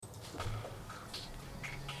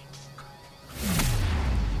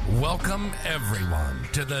Welcome, everyone,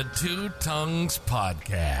 to the Two Tongues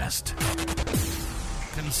Podcast.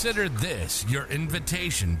 Consider this your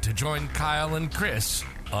invitation to join Kyle and Chris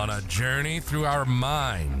on a journey through our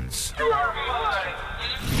minds.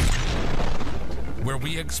 Where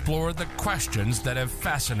we explore the questions that have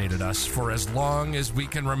fascinated us for as long as we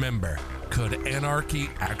can remember. Could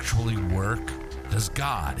anarchy actually work? Does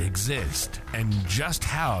God exist? And just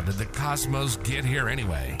how did the cosmos get here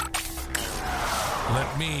anyway?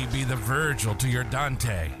 Let me be the Virgil to your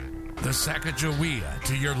Dante, the Sacagawea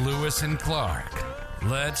to your Lewis and Clark.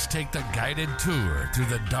 Let's take the guided tour through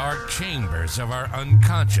the dark chambers of our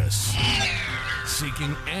unconscious,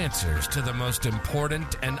 seeking answers to the most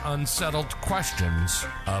important and unsettled questions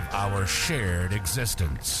of our shared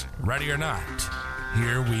existence. Ready or not,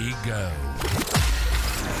 here we go.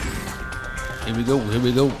 Here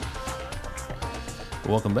we go.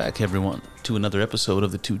 Welcome back, everyone, to another episode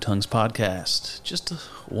of the Two Tongues Podcast. Just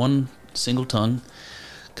one single tongue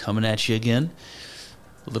coming at you again.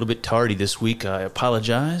 A little bit tardy this week. I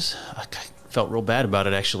apologize. I felt real bad about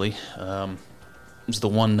it, actually. It was the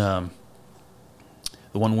one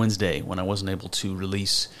Wednesday when I wasn't able to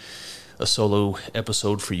release a solo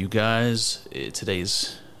episode for you guys.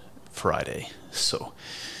 Today's Friday, so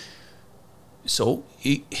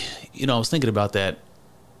I was thinking about that.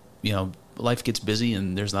 Life gets busy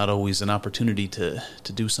and there's not always an opportunity to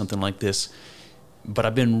do something like this, but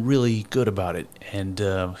I've been really good about it, and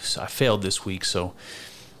so I failed this week, so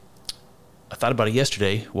I thought about it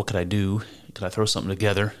yesterday. What could I do? Could I throw something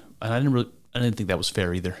together? And I didn't think that was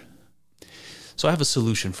fair either. So I have a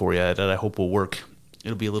solution for you that I hope will work.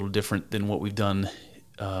 It'll be a little different than what we've done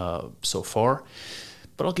so far,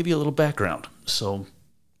 but I'll give you a little background. So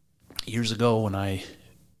years ago, when I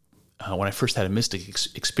first had a mystic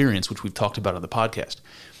experience, which we've talked about on the podcast,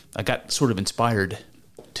 I got sort of inspired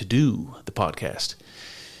to do the podcast.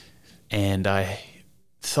 And I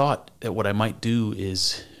thought that what I might do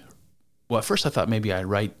is, well, at first I thought maybe I'd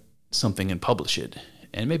write something and publish it.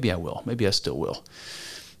 And maybe I will. Maybe I still will.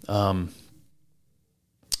 Then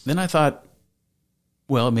I thought,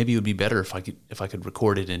 well, maybe it would be better if I could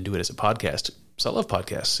record it and do it as a podcast. So I love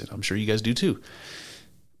podcasts, and I'm sure you guys do too.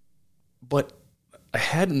 But I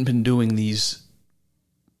hadn't been doing these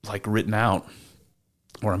like written out,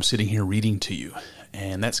 where I'm sitting here reading to you.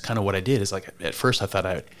 And that's kind of what I did. Is like, at first I thought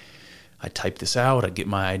I'd type this out, I'd get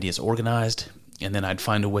my ideas organized, and then I'd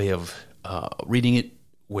find a way of reading it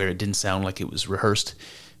where it didn't sound like it was rehearsed.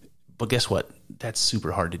 But guess what? That's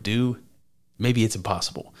super hard to do. Maybe it's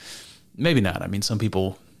impossible. Maybe not. I mean, some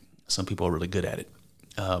people are really good at it.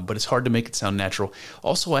 But it's hard to make it sound natural.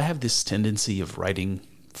 Also, I have this tendency of writing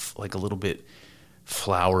like a little bit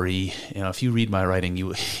flowery. If you read my writing,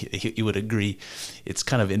 you would agree. It's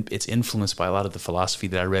kind of it's influenced by a lot of the philosophy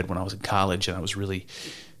that I read when I was in college, and I was really,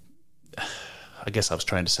 I guess I was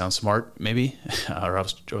trying to sound smart, maybe, or I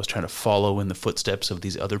was trying to follow in the footsteps of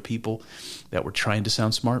these other people that were trying to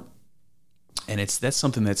sound smart. And that's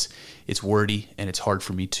something it's wordy, and it's hard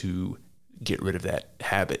for me to get rid of that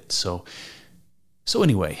habit. So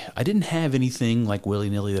anyway, I didn't have anything like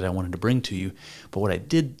willy-nilly that I wanted to bring to you, but what I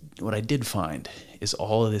did find is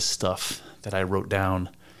all of this stuff that I wrote down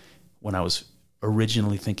when I was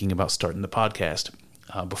originally thinking about starting the podcast,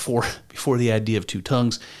 before the idea of Two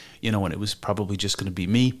Tongues, when it was probably just going to be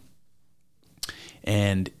me.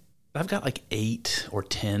 And I've got like 8 or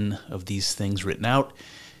 10 of these things written out,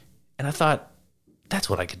 and I thought, that's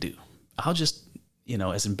what I could do. I'll just,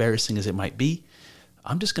 as embarrassing as it might be,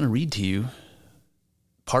 I'm just going to read to you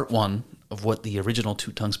part 1 of what the original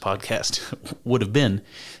Two Tongues podcast would have been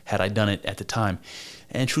had I done it at the time.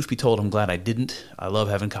 And truth be told, I'm glad I didn't. I love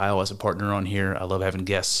having Kyle as a partner on here. I love having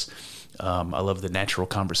guests. I love the natural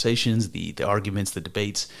conversations, the arguments, the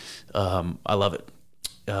debates. I love it.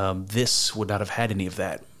 This would not have had any of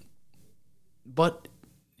that. But,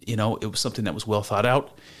 it was something that was well thought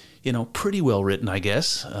out, pretty well written, I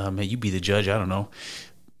guess. You be the judge, I don't know.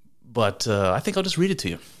 But I think I'll just read it to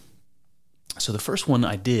you. So the first one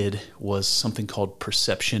I did was something called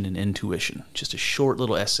Perception and Intuition, just a short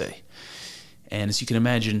little essay. And as you can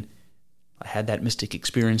imagine, I had that mystic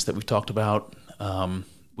experience that we've talked about.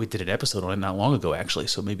 We did an episode on it not long ago, actually,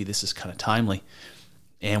 so maybe this is kind of timely.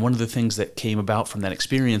 And one of the things that came about from that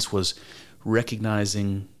experience was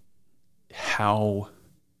recognizing how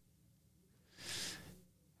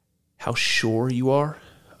sure you are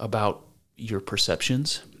about your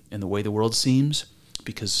perceptions and the way the world seems,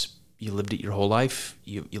 because you lived it your whole life.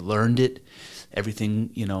 You learned it. Everything,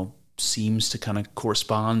 seems to kind of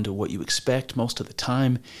correspond to what you expect most of the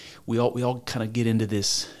time. We all kind of get into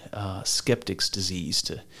this skeptic's disease,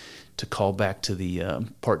 to call back to the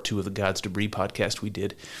part 2 of the God's Debris podcast we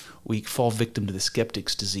did. We fall victim to the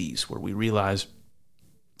skeptic's disease, where we realize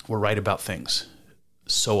we're right about things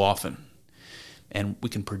so often, and we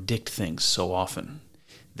can predict things so often,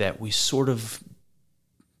 that we sort of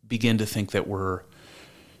begin to think that we're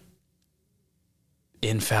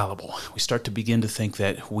infallible. We start to begin to think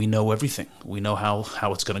that we know everything. We know how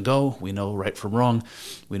it's going to go. We know right from wrong.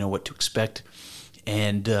 We know what to expect.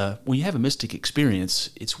 And when you have a mystic experience,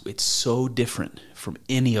 it's so different from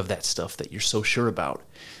any of that stuff that you're so sure about,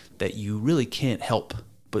 that you really can't help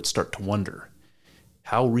but start to wonder,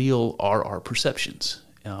 how real are our perceptions?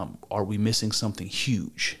 Are we missing something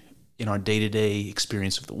huge in our day-to-day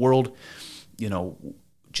experience of the world?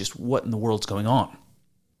 Just what in the world's going on?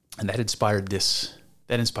 And that inspired this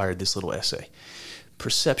little essay.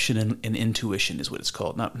 Perception and intuition is what it's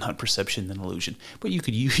called. Not perception and illusion. But you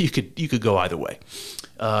could go either way.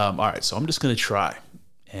 All right, so I'm just going to try.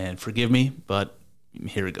 And forgive me, but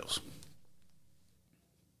here it goes.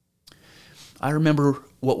 I remember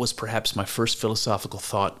what was perhaps my first philosophical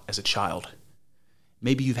thought as a child.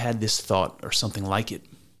 Maybe you've had this thought or something like it.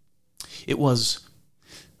 It was,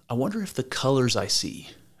 I wonder if the colors I see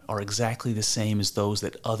are exactly the same as those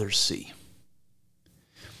that others see.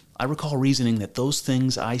 I recall reasoning that those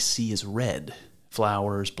things I see as red,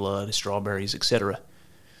 flowers, blood, strawberries, etc.,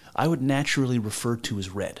 I would naturally refer to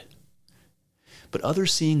as red. But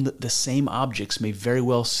others seeing the same objects may very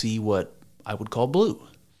well see what I would call blue.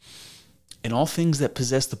 In all things that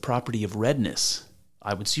possess the property of redness,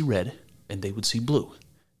 I would see red and they would see blue.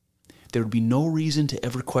 There would be no reason to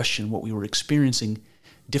ever question what we were experiencing,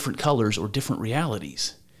 different colors or different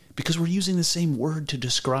realities, because we're using the same word to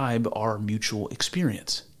describe our mutual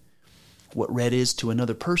experience. What red is to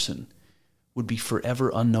another person would be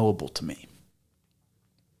forever unknowable to me.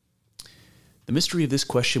 The mystery of this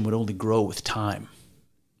question would only grow with time.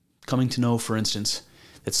 Coming to know, for instance,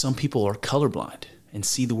 that some people are colorblind and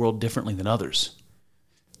see the world differently than others,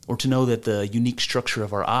 or to know that the unique structure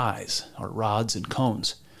of our eyes, our rods and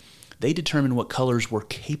cones, they determine what colors we're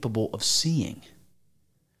capable of seeing.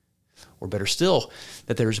 Or better still,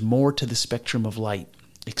 that there is more to the spectrum of light,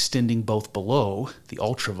 extending both below the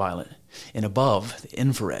ultraviolet and above the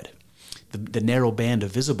infrared, the narrow band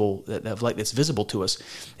of light that's visible to us,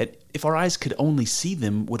 that if our eyes could only see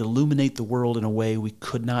them, would illuminate the world in a way we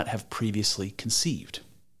could not have previously conceived.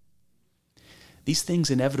 These things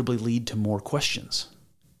inevitably lead to more questions.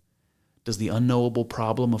 Does the unknowable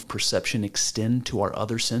problem of perception extend to our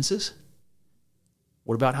other senses?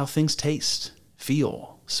 What about how things taste,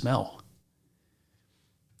 feel, smell?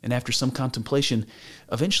 And after some contemplation,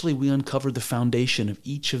 eventually we uncover the foundation of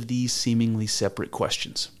each of these seemingly separate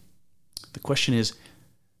questions. The question is,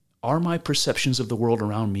 are my perceptions of the world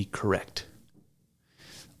around me correct?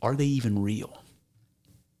 Are they even real?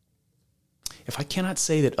 If I cannot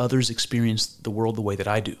say that others experience the world the way that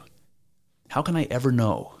I do, how can I ever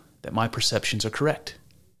know that my perceptions are correct?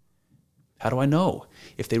 How do I know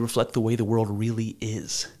if they reflect the way the world really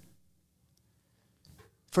is?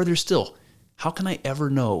 Further still, how can I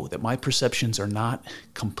ever know that my perceptions are not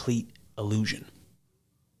complete illusion?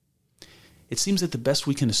 It seems that the best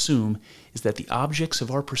we can assume is that the objects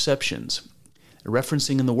of our perceptions,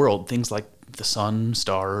 referencing in the world things like the sun,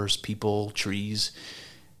 stars, people, trees,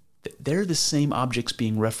 they're the same objects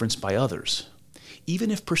being referenced by others,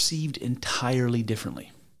 even if perceived entirely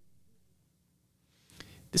differently.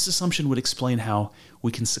 This assumption would explain how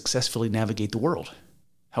we can successfully navigate the world,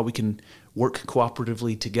 how we can work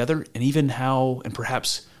cooperatively together, and even how, and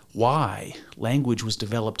perhaps why, language was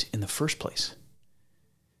developed in the first place.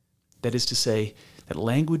 That is to say, that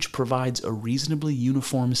language provides a reasonably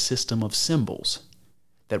uniform system of symbols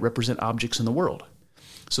that represent objects in the world,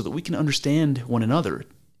 so that we can understand one another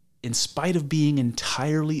in spite of being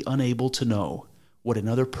entirely unable to know what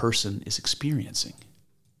another person is experiencing.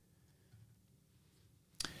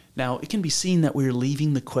 Now, it can be seen that we are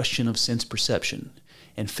leaving the question of sense perception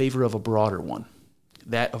in favor of a broader one,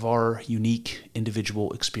 that of our unique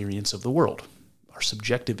individual experience of the world, our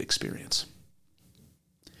subjective experience.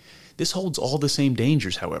 This holds all the same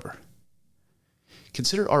dangers, however.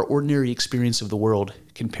 Consider our ordinary experience of the world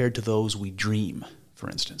compared to those we dream, for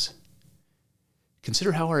instance.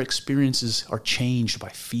 Consider how our experiences are changed by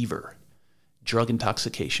fever, drug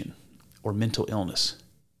intoxication, or mental illness.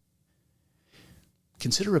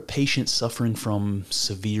 Consider a patient suffering from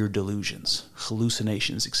severe delusions,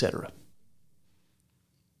 hallucinations, etc.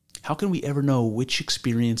 How can we ever know which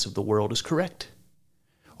experience of the world is correct,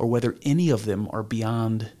 or whether any of them are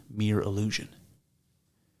beyond mere illusion?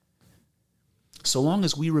 So long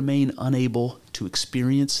as we remain unable to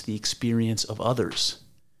experience the experience of others,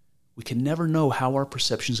 we can never know how our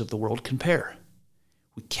perceptions of the world compare.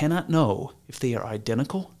 We cannot know if they are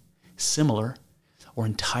identical, similar, or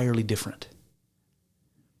entirely different.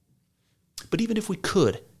 But even if we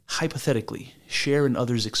could, hypothetically, share in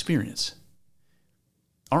others' experience,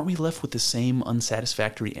 aren't we left with the same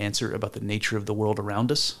unsatisfactory answer about the nature of the world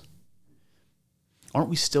around us? Aren't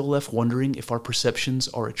we still left wondering if our perceptions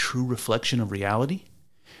are a true reflection of reality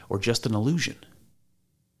or just an illusion?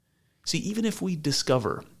 See, even if we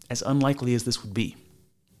discover, as unlikely as this would be,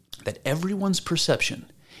 that everyone's perception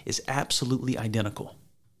is absolutely identical,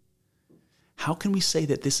 how can we say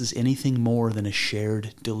that this is anything more than a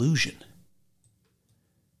shared delusion?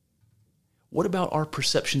 What about our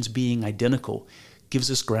perceptions being identical gives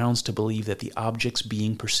us grounds to believe that the objects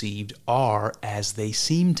being perceived are as they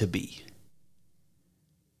seem to be?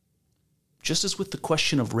 Just as with the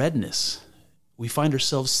question of redness, we find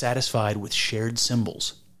ourselves satisfied with shared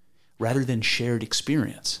symbols rather than shared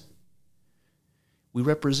experience. We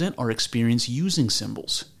represent our experience using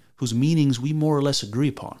symbols whose meanings we more or less agree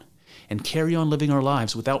upon and carry on living our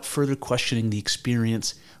lives without further questioning the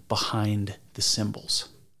experience behind the symbols.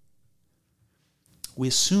 We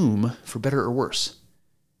assume, for better or worse,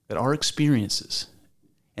 that our experiences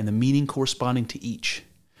and the meaning corresponding to each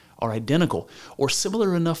are identical or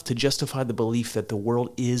similar enough to justify the belief that the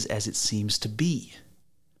world is as it seems to be.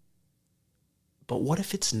 But what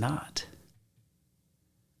if it's not?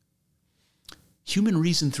 Human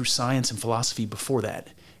reason through science and philosophy before that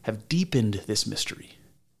have deepened this mystery.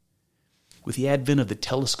 With the advent of the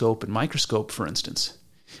telescope and microscope, for instance,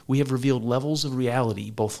 we have revealed levels of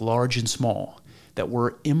reality, both large and small, that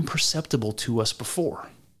were imperceptible to us before.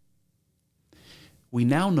 We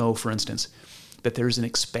now know, for instance, that there is an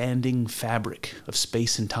expanding fabric of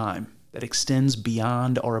space and time that extends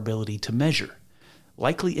beyond our ability to measure,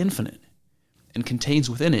 likely infinite, and contains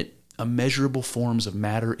within it immeasurable forms of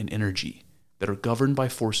matter and energy that are governed by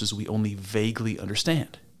forces we only vaguely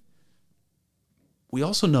understand. We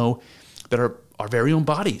also know that our very own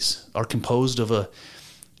bodies are composed of a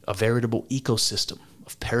veritable ecosystem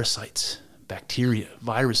of parasites, bacteria,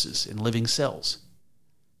 viruses, and living cells,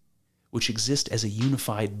 which exist as a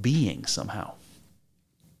unified being somehow,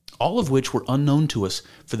 all of which were unknown to us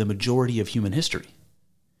for the majority of human history.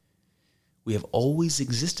 We have always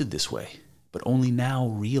existed this way, but only now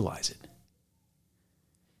realize it.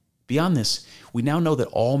 Beyond this, we now know that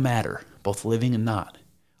all matter, both living and not,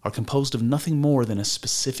 are composed of nothing more than a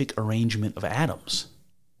specific arrangement of atoms.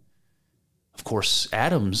 Of course,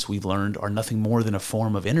 atoms, we've learned, are nothing more than a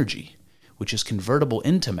form of energy, which is convertible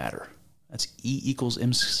into matter. That's E equals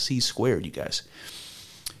mc squared, you guys.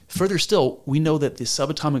 Further still, we know that the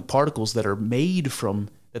subatomic particles that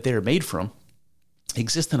they are made from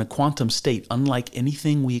exist in a quantum state unlike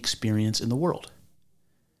anything we experience in the world.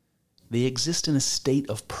 They exist in a state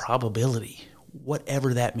of probability,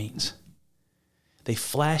 whatever that means. They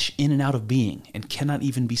flash in and out of being and cannot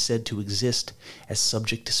even be said to exist as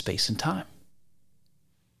subject to space and time.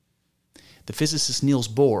 The physicist Niels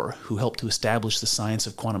Bohr, who helped to establish the science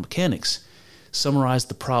of quantum mechanics, summarized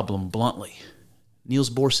the problem bluntly. Niels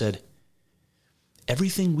Bohr said,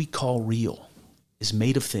 "Everything we call real is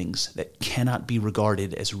made of things that cannot be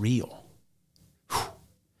regarded as real." Whew.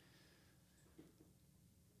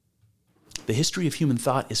 The history of human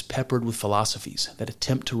thought is peppered with philosophies that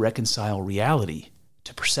attempt to reconcile reality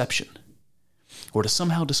to perception, or to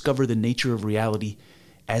somehow discover the nature of reality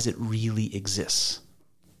as it really exists.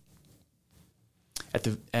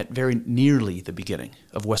 At very nearly the beginning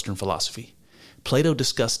of Western philosophy, Plato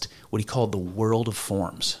discussed what he called the world of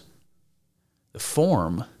forms. The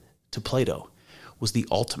form, to Plato, was the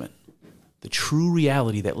ultimate, the true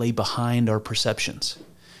reality that lay behind our perceptions.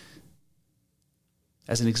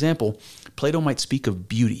 As an example, Plato might speak of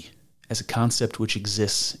beauty as a concept which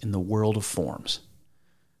exists in the world of forms,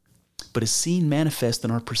 but is seen manifest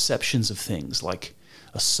in our perceptions of things like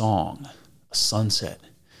a song, a sunset,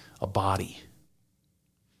 a body.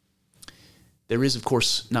 There is, of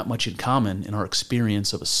course, not much in common in our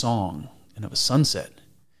experience of a song and of a sunset,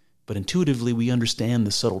 but intuitively we understand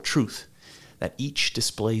the subtle truth that each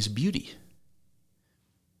displays beauty.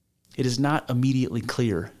 It is not immediately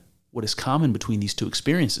clear what is common between these two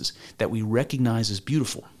experiences that we recognize as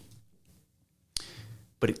beautiful,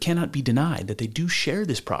 but it cannot be denied that they do share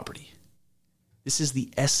this property. This is the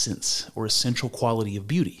essence or essential quality of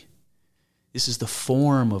beauty. This is the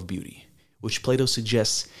form of beauty, which Plato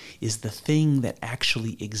suggests is the thing that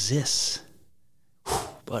actually exists. Whew,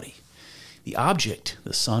 buddy. The object,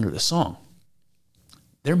 the sun or the song,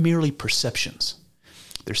 they're merely perceptions.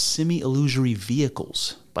 They're semi-illusory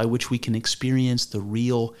vehicles by which we can experience the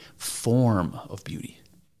real form of beauty.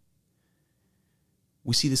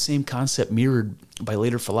 We see the same concept mirrored by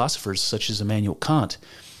later philosophers such as Immanuel Kant,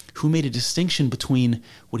 who made a distinction between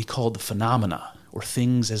what he called the phenomena, or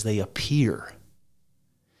things as they appear,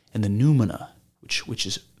 and the noumena, which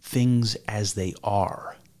is things as they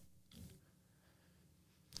are.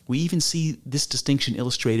 We even see this distinction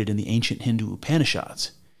illustrated in the ancient Hindu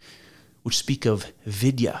Upanishads, which speak of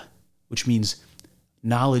vidya, which means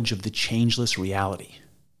knowledge of the changeless reality,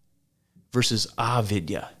 versus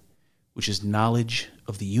avidya, which is knowledge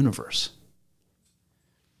of the universe.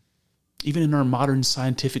 Even in our modern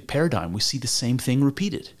scientific paradigm, we see the same thing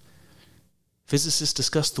repeated. Physicists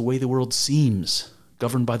discuss the way the world seems,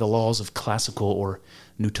 governed by the laws of classical or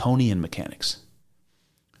Newtonian mechanics,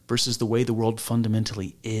 versus the way the world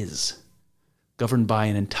fundamentally is, governed by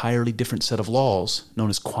an entirely different set of laws known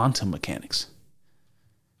as quantum mechanics.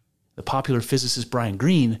 The popular physicist Brian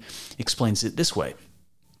Greene explains it this way.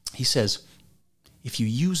 He says, if you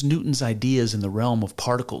use Newton's ideas in the realm of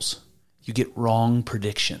particles, you get wrong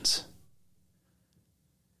predictions.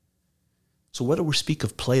 So whether we speak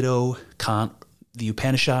of Plato, Kant, the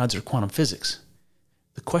Upanishads, or quantum physics,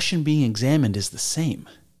 the question being examined is the same.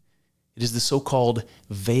 It is the so-called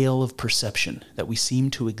veil of perception that we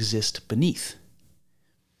seem to exist beneath.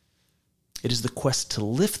 It is the quest to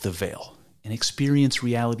lift the veil and experience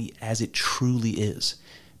reality as it truly is,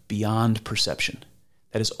 beyond perception.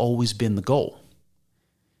 That has always been the goal.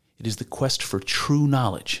 It is the quest for true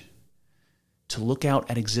knowledge, to look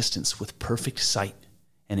out at existence with perfect sight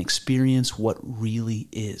and experience what really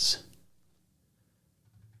is.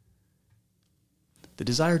 The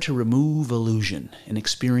desire to remove illusion and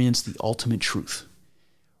experience the ultimate truth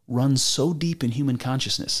runs so deep in human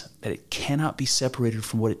consciousness that it cannot be separated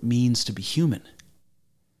from what it means to be human.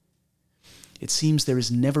 It seems there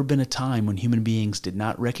has never been a time when human beings did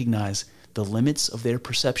not recognize the limits of their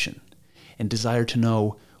perception and desire to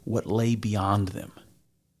know what lay beyond them.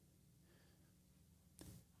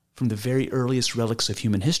 From the very earliest relics of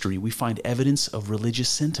human history, we find evidence of religious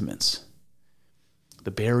sentiments.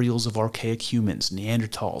 The burials of archaic humans,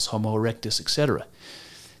 Neanderthals, Homo erectus, etc.,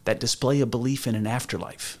 that display a belief in an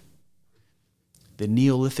afterlife. The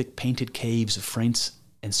Neolithic painted caves of France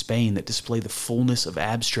and Spain that display the fullness of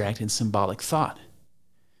abstract and symbolic thought.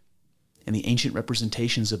 And the ancient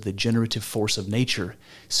representations of the generative force of nature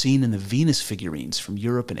seen in the Venus figurines from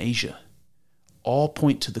Europe and Asia all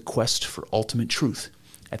point to the quest for ultimate truth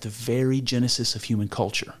at the very genesis of human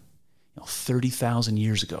culture, 30,000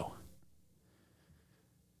 years ago.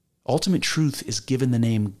 Ultimate truth is given the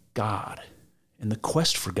name God, and the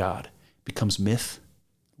quest for God becomes myth,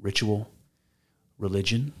 ritual,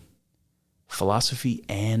 religion, philosophy,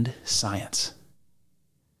 and science.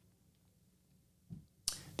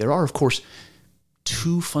 There are, of course,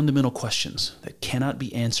 two fundamental questions that cannot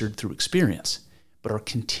be answered through experience, but are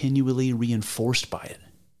continually reinforced by it.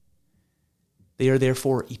 They are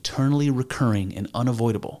therefore eternally recurring and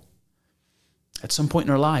unavoidable. At some point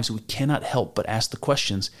in our lives, we cannot help but ask the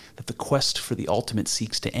questions that the quest for the ultimate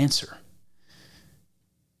seeks to answer.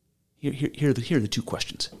 Here are the two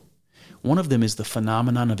questions. One of them is the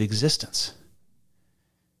phenomenon of existence,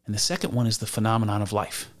 and the second one is the phenomenon of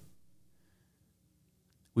life.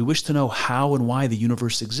 We wish to know how and why the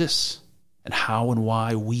universe exists, and how and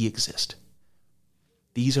why we exist.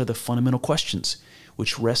 These are the fundamental questions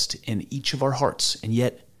which rest in each of our hearts and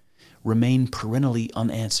yet remain perennially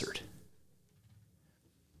unanswered.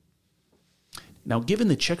 Now, given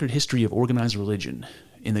the checkered history of organized religion,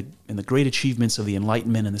 in the great achievements of the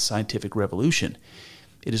Enlightenment and the scientific revolution,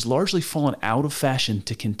 it has largely fallen out of fashion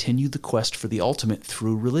to continue the quest for the ultimate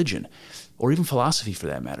through religion, or even philosophy for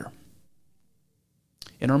that matter.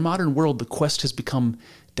 In our modern world, the quest has become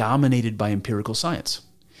dominated by empirical science,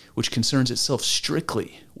 which concerns itself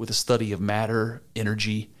strictly with the study of matter,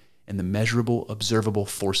 energy, and the measurable, observable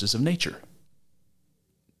forces of nature.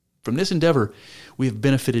 From this endeavor, we have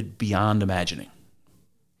benefited beyond imagining,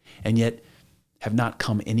 and yet have not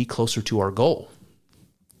come any closer to our goal.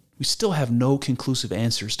 We still have no conclusive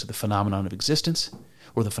answers to the phenomenon of existence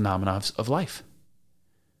or the phenomenon of life.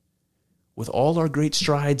 With all our great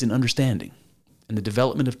strides in understanding and the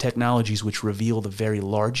development of technologies which reveal the very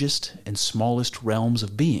largest and smallest realms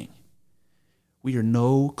of being, we are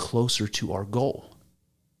no closer to our goal.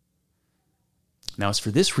 Now, it's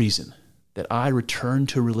for this reason that I return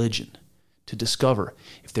to religion to discover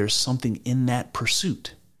if there is something in that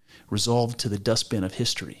pursuit resolved to the dustbin of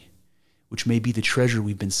history, which may be the treasure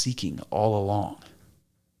we've been seeking all along.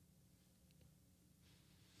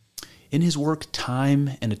 In his work,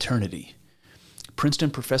 Time and Eternity, Princeton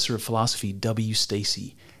professor of philosophy W.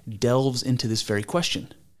 Stacy delves into this very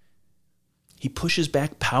question He pushes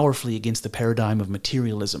back powerfully against the paradigm of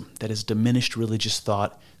materialism that has diminished religious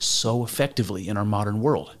thought so effectively in our modern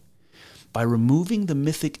world. By removing the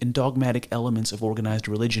mythic and dogmatic elements of organized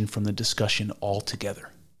religion from the discussion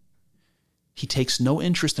altogether. He takes no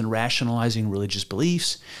interest in rationalizing religious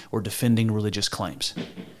beliefs or defending religious claims.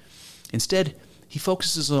 Instead, he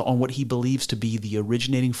focuses on what he believes to be the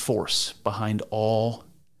originating force behind all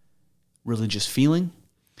religious feeling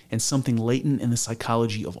and something latent in the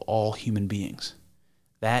psychology of all human beings,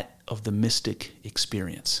 that of the mystic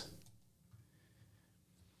experience.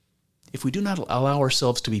 If we do not allow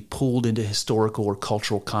ourselves to be pulled into historical or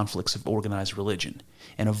cultural conflicts of organized religion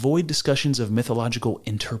and avoid discussions of mythological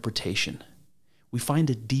interpretation, we find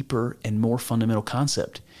a deeper and more fundamental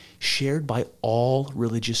concept shared by all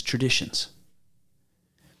religious traditions.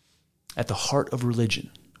 At the heart of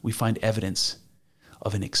religion, we find evidence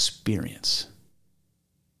of an experience.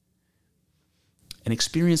 An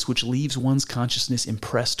experience which leaves one's consciousness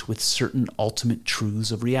impressed with certain ultimate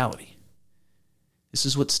truths of reality. This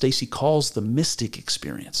is what Stacy calls the mystic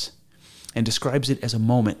experience, and describes it as a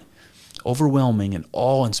moment overwhelming and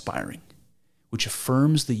awe-inspiring, which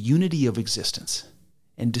affirms the unity of existence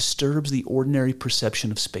and disturbs the ordinary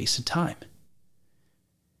perception of space and time.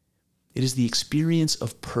 It is the experience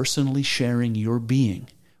of personally sharing your being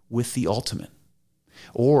with the ultimate,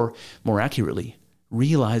 or, more accurately,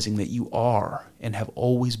 realizing that you are and have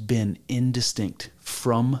always been indistinct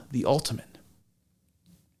from the ultimate.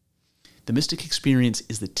 The mystic experience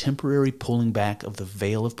is the temporary pulling back of the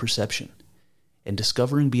veil of perception and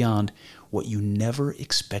discovering beyond what you never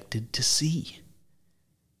expected to see.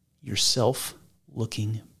 Yourself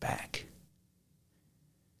looking back.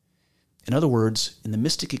 In other words, in the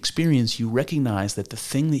mystic experience, you recognize that the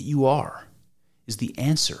thing that you are is the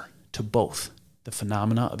answer to both the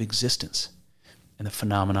phenomena of existence and the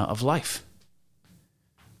phenomena of life.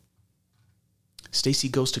 Stacy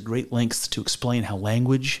goes to great lengths to explain how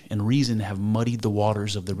language and reason have muddied the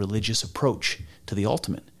waters of the religious approach to the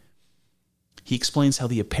ultimate. He explains how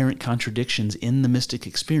the apparent contradictions in the mystic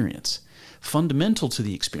experience, fundamental to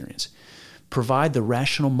the experience, provide the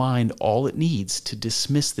rational mind all it needs to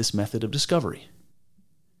dismiss this method of discovery.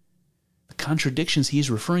 The contradictions he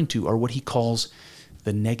is referring to are what he calls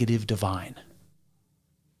the negative divine.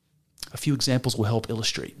 A few examples will help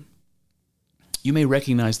illustrate. You may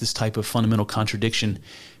recognize this type of fundamental contradiction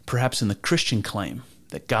perhaps in the Christian claim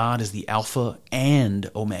that God is the Alpha and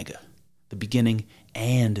Omega, the beginning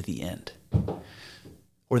and the end,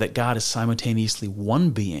 or that God is simultaneously one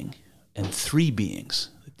being and three beings,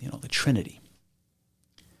 the Trinity.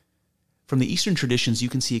 From the Eastern traditions, you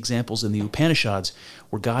can see examples in the Upanishads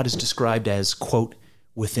where God is described as, quote,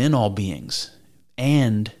 within all beings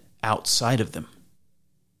and outside of them.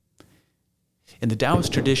 In the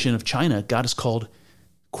Taoist tradition of China, God is called,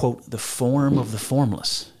 quote, the form of the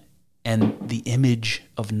formless and the image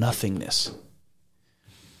of nothingness.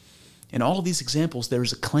 In all of these examples, there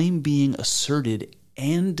is a claim being asserted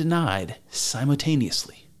and denied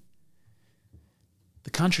simultaneously. The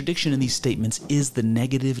contradiction in these statements is the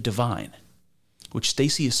negative divine, which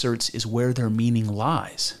Stacy asserts is where their meaning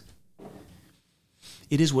lies.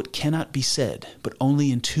 It is what cannot be said, but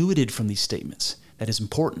only intuited from these statements, that is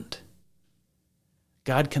important.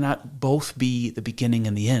 God cannot both be the beginning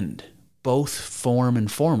and the end, both form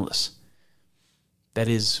and formless. That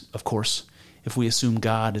is, of course, if we assume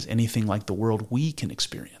God is anything like the world we can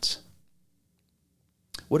experience.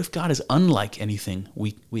 What if God is unlike anything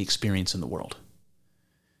we experience in the world?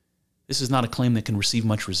 This is not a claim that can receive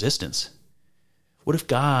much resistance. What if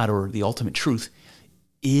God, or the ultimate truth,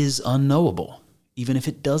 is unknowable, even if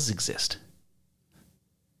it does exist?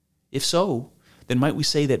 If so, then might we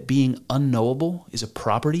say that being unknowable is a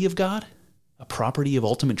property of God? A property of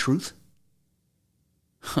ultimate truth?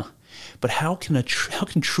 But how can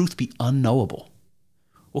truth be unknowable?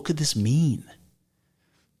 What could this mean?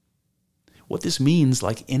 What this means,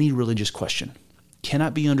 like any religious question,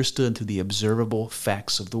 cannot be understood through the observable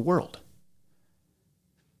facts of the world.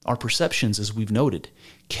 Our perceptions, as we've noted,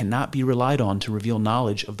 cannot be relied on to reveal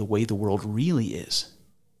knowledge of the way the world really is.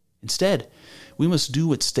 Instead, we must do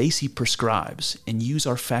what Stacy prescribes and use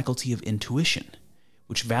our faculty of intuition,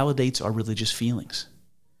 which validates our religious feelings.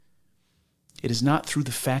 It is not through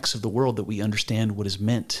the facts of the world that we understand what is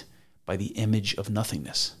meant by the image of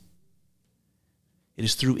nothingness. It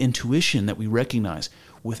is through intuition that we recognize,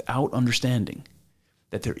 without understanding,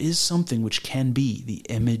 that there is something which can be the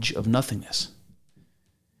image of nothingness.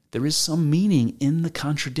 There is some meaning in the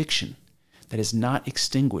contradiction that is not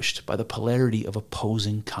extinguished by the polarity of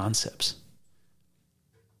opposing concepts.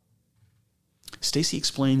 Stacy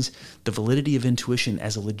explains the validity of intuition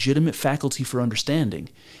as a legitimate faculty for understanding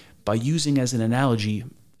by using as an analogy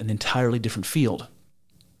an entirely different field,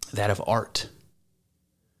 that of art.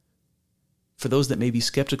 For those that may be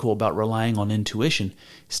skeptical about relying on intuition,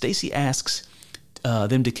 Stacy asks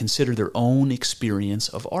them to consider their own experience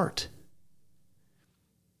of art.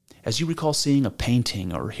 As you recall seeing a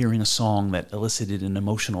painting or hearing a song that elicited an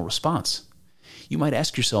emotional response, you might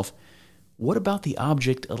ask yourself, what about the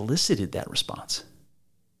object elicited that response?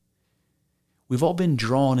 We've all been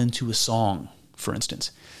drawn into a song, for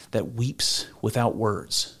instance, that weeps without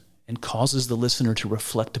words and causes the listener to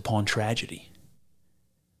reflect upon tragedy.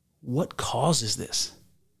 What causes this?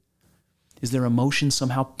 Is their emotion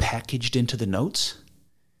somehow packaged into the notes?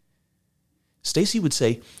 Stacy would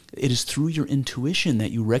say it is through your intuition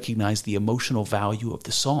that you recognize the emotional value of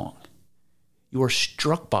the song. You are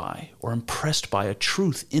struck by or impressed by a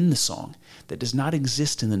truth in the song that does not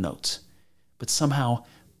exist in the notes, but somehow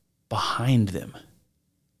behind them.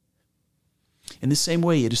 In the same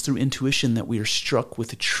way, it is through intuition that we are struck with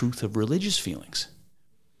the truth of religious feelings.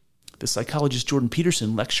 The psychologist Jordan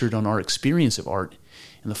Peterson lectured on our experience of art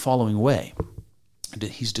in the following way.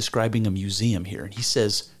 He's describing a museum here, and he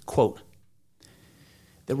says, quote,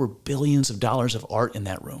 "There were billions of dollars of art in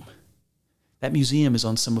that room. That museum is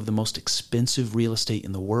on some of the most expensive real estate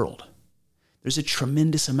in the world. There's a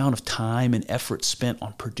tremendous amount of time and effort spent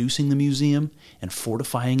on producing the museum and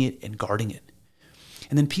fortifying it and guarding it.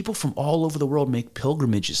 And then people from all over the world make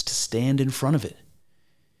pilgrimages to stand in front of it.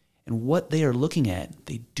 And what they are looking at,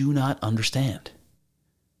 they do not understand.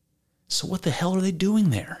 So what the hell are they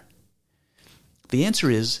doing there? The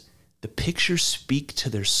answer is, the pictures speak to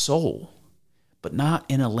their soul, but not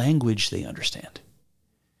in a language they understand.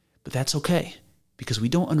 But that's okay, because we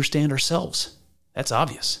don't understand ourselves. That's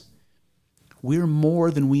obvious. We're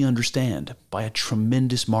more than we understand by a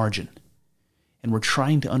tremendous margin, and we're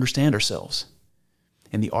trying to understand ourselves.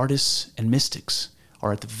 And the artists and mystics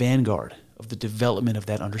are at the vanguard of the development of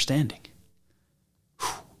that understanding."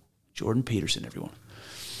 Whew. Jordan Peterson, everyone.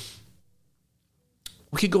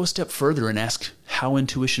 We could go a step further and ask how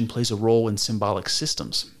intuition plays a role in symbolic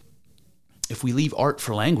systems. If we leave art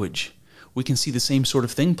for language, we can see the same sort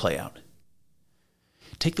of thing play out.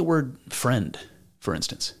 Take the word friend, for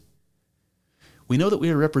instance. We know that we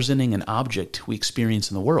are representing an object we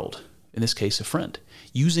experience in the world, in this case a friend,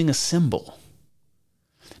 using a symbol.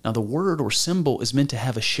 Now, the word or symbol is meant to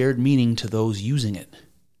have a shared meaning to those using it.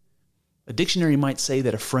 A dictionary might say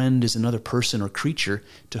that a friend is another person or creature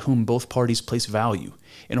to whom both parties place value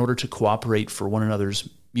in order to cooperate for one another's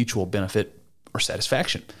mutual benefit or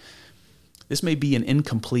satisfaction. This may be an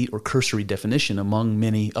incomplete or cursory definition among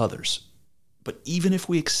many others. But even if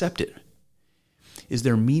we accept it, is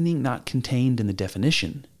their meaning not contained in the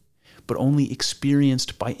definition, but only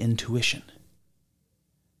experienced by intuition?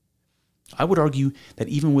 I would argue that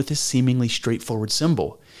even with this seemingly straightforward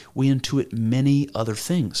symbol, we intuit many other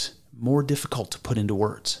things, more difficult to put into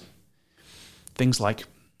words. Things like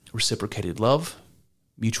reciprocated love,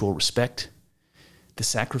 mutual respect, the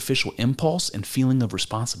sacrificial impulse and feeling of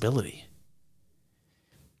responsibility.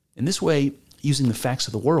 In this way, using the facts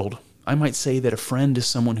of the world, I might say that a friend is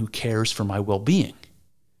someone who cares for my well-being.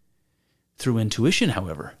 Through intuition,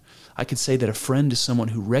 however, I could say that a friend is someone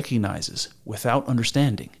who recognizes, without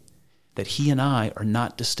understanding, that he and I are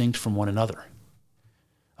not distinct from one another.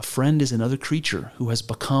 A friend is another creature who has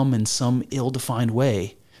become, in some ill-defined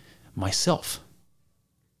way, myself.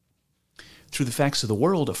 Through the facts of the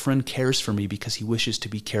world, a friend cares for me because he wishes to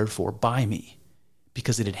be cared for by me,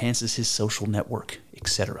 because it enhances his social network,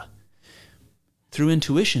 etc. Through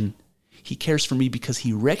intuition, he cares for me because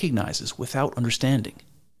he recognizes, without understanding,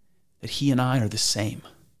 that he and I are the same.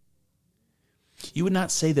 You would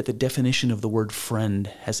not say that the definition of the word friend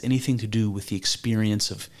has anything to do with the experience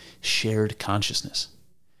of shared consciousness,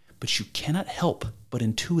 but you cannot help but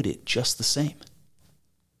intuit it just the same.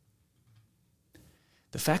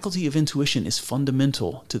 The faculty of intuition is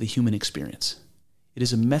fundamental to the human experience. It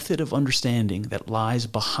is a method of understanding that lies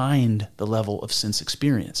behind the level of sense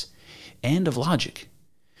experience and of logic,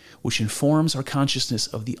 which informs our consciousness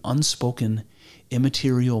of the unspoken,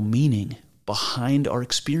 immaterial meaning behind our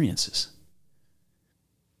experiences.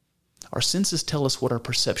 Our senses tell us what our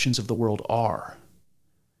perceptions of the world are.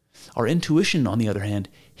 Our intuition, on the other hand,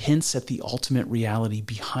 hints at the ultimate reality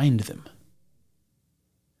behind them.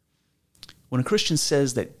 When a Christian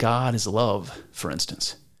says that God is love, for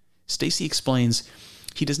instance, Stacy explains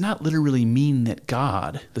he does not literally mean that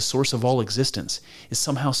God, the source of all existence, is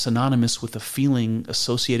somehow synonymous with the feeling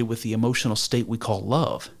associated with the emotional state we call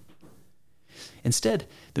love. Instead,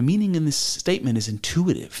 the meaning in this statement is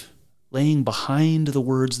intuitive, laying behind the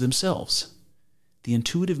words themselves. The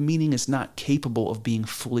intuitive meaning is not capable of being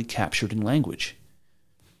fully captured in language.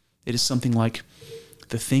 It is something like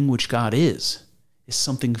the thing which God is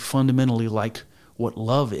something fundamentally like what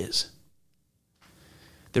love is.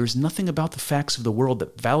 There is nothing about the facts of the world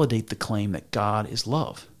that validate the claim that God is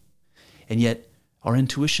love. And yet, our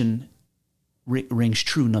intuition rings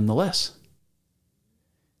true nonetheless.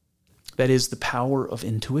 That is the power of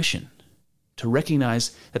intuition, to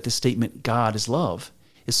recognize that the statement God is love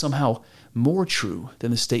is somehow more true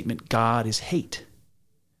than the statement God is hate.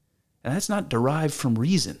 And that's not derived from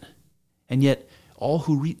reason. And yet, all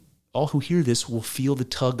who hear this will feel the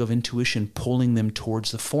tug of intuition pulling them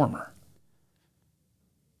towards the former.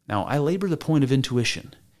 Now, I labor the point of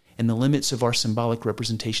intuition and the limits of our symbolic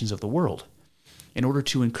representations of the world in order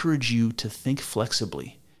to encourage you to think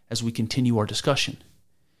flexibly as we continue our discussion.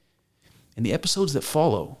 In the episodes that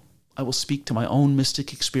follow, I will speak to my own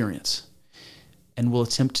mystic experience and will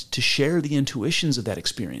attempt to share the intuitions of that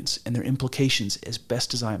experience and their implications as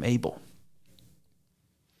best as I am able.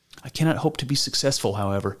 I cannot hope to be successful,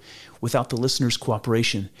 however, without the listener's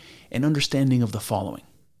cooperation and understanding of the following.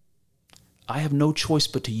 I have no choice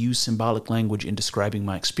but to use symbolic language in describing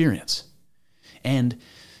my experience, and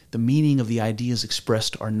the meaning of the ideas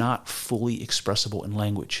expressed are not fully expressible in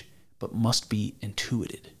language, but must be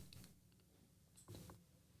intuited.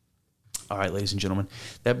 All right, ladies and gentlemen,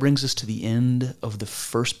 that brings us to the end of the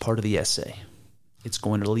first part of the essay. It's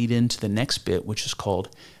going to lead into the next bit, which is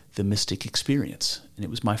called the mystic experience. And it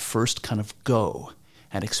was my first kind of go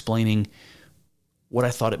at explaining what I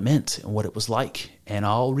thought it meant and what it was like. And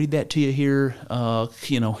I'll read that to you here,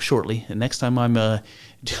 shortly. And next time I'm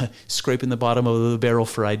scraping the bottom of the barrel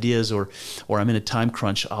for ideas or I'm in a time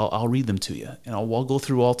crunch, I'll read them to you. And I'll go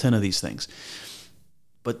through all 10 of these things.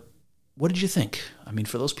 But what did you think? I mean,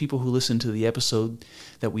 for those people who listened to the episode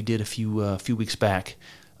that we did a few weeks back,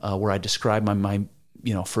 where I described my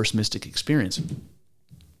first mystic experience,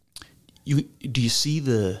 do you see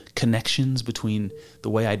the connections between the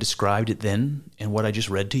way I described it then and what I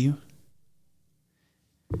just read to you?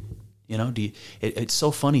 It's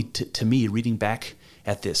so funny to me reading back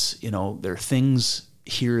at this. There are things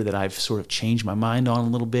here that I've sort of changed my mind on a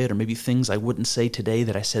little bit, or maybe things I wouldn't say today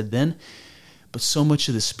that I said then. But so much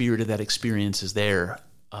of the spirit of that experience is there.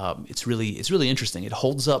 It's really interesting. It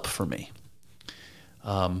holds up for me.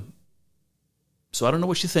 So I don't know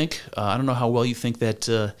what you think. I don't know how well you think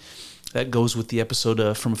that goes with the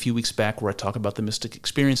episode from a few weeks back where I talk about the mystic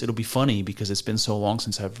experience. It'll be funny because it's been so long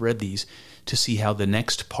since I've read these to see how the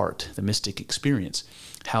next part, the mystic experience,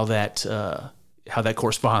 how that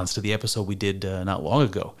corresponds to the episode we did not long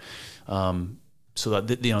ago. So that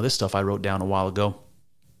this stuff I wrote down a while ago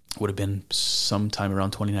would have been sometime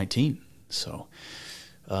around 2019. So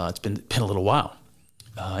it's been a little while.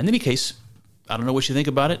 In any case, I don't know what you think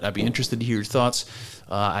about it. I'd be interested to hear your thoughts.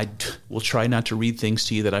 I will try not to read things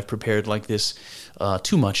to you that I've prepared like this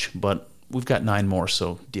too much, but we've got 9 more,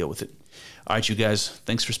 so deal with it. All right, you guys,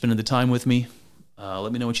 thanks for spending the time with me.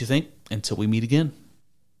 Let me know what you think until we meet again.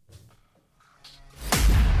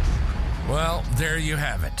 Well, there you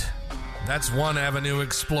have it. That's one avenue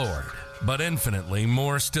explored, but infinitely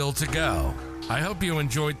more still to go. I hope you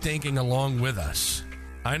enjoyed thinking along with us.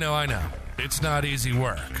 I know. It's not easy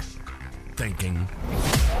work. Thinking.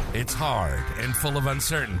 It's hard and full of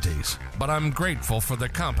uncertainties, but I'm grateful for the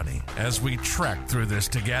company as we trek through this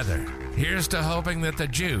together. Here's to hoping that the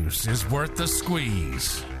juice is worth the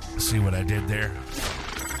squeeze. See what I did there?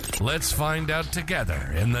 Let's find out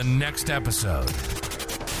together in the next episode.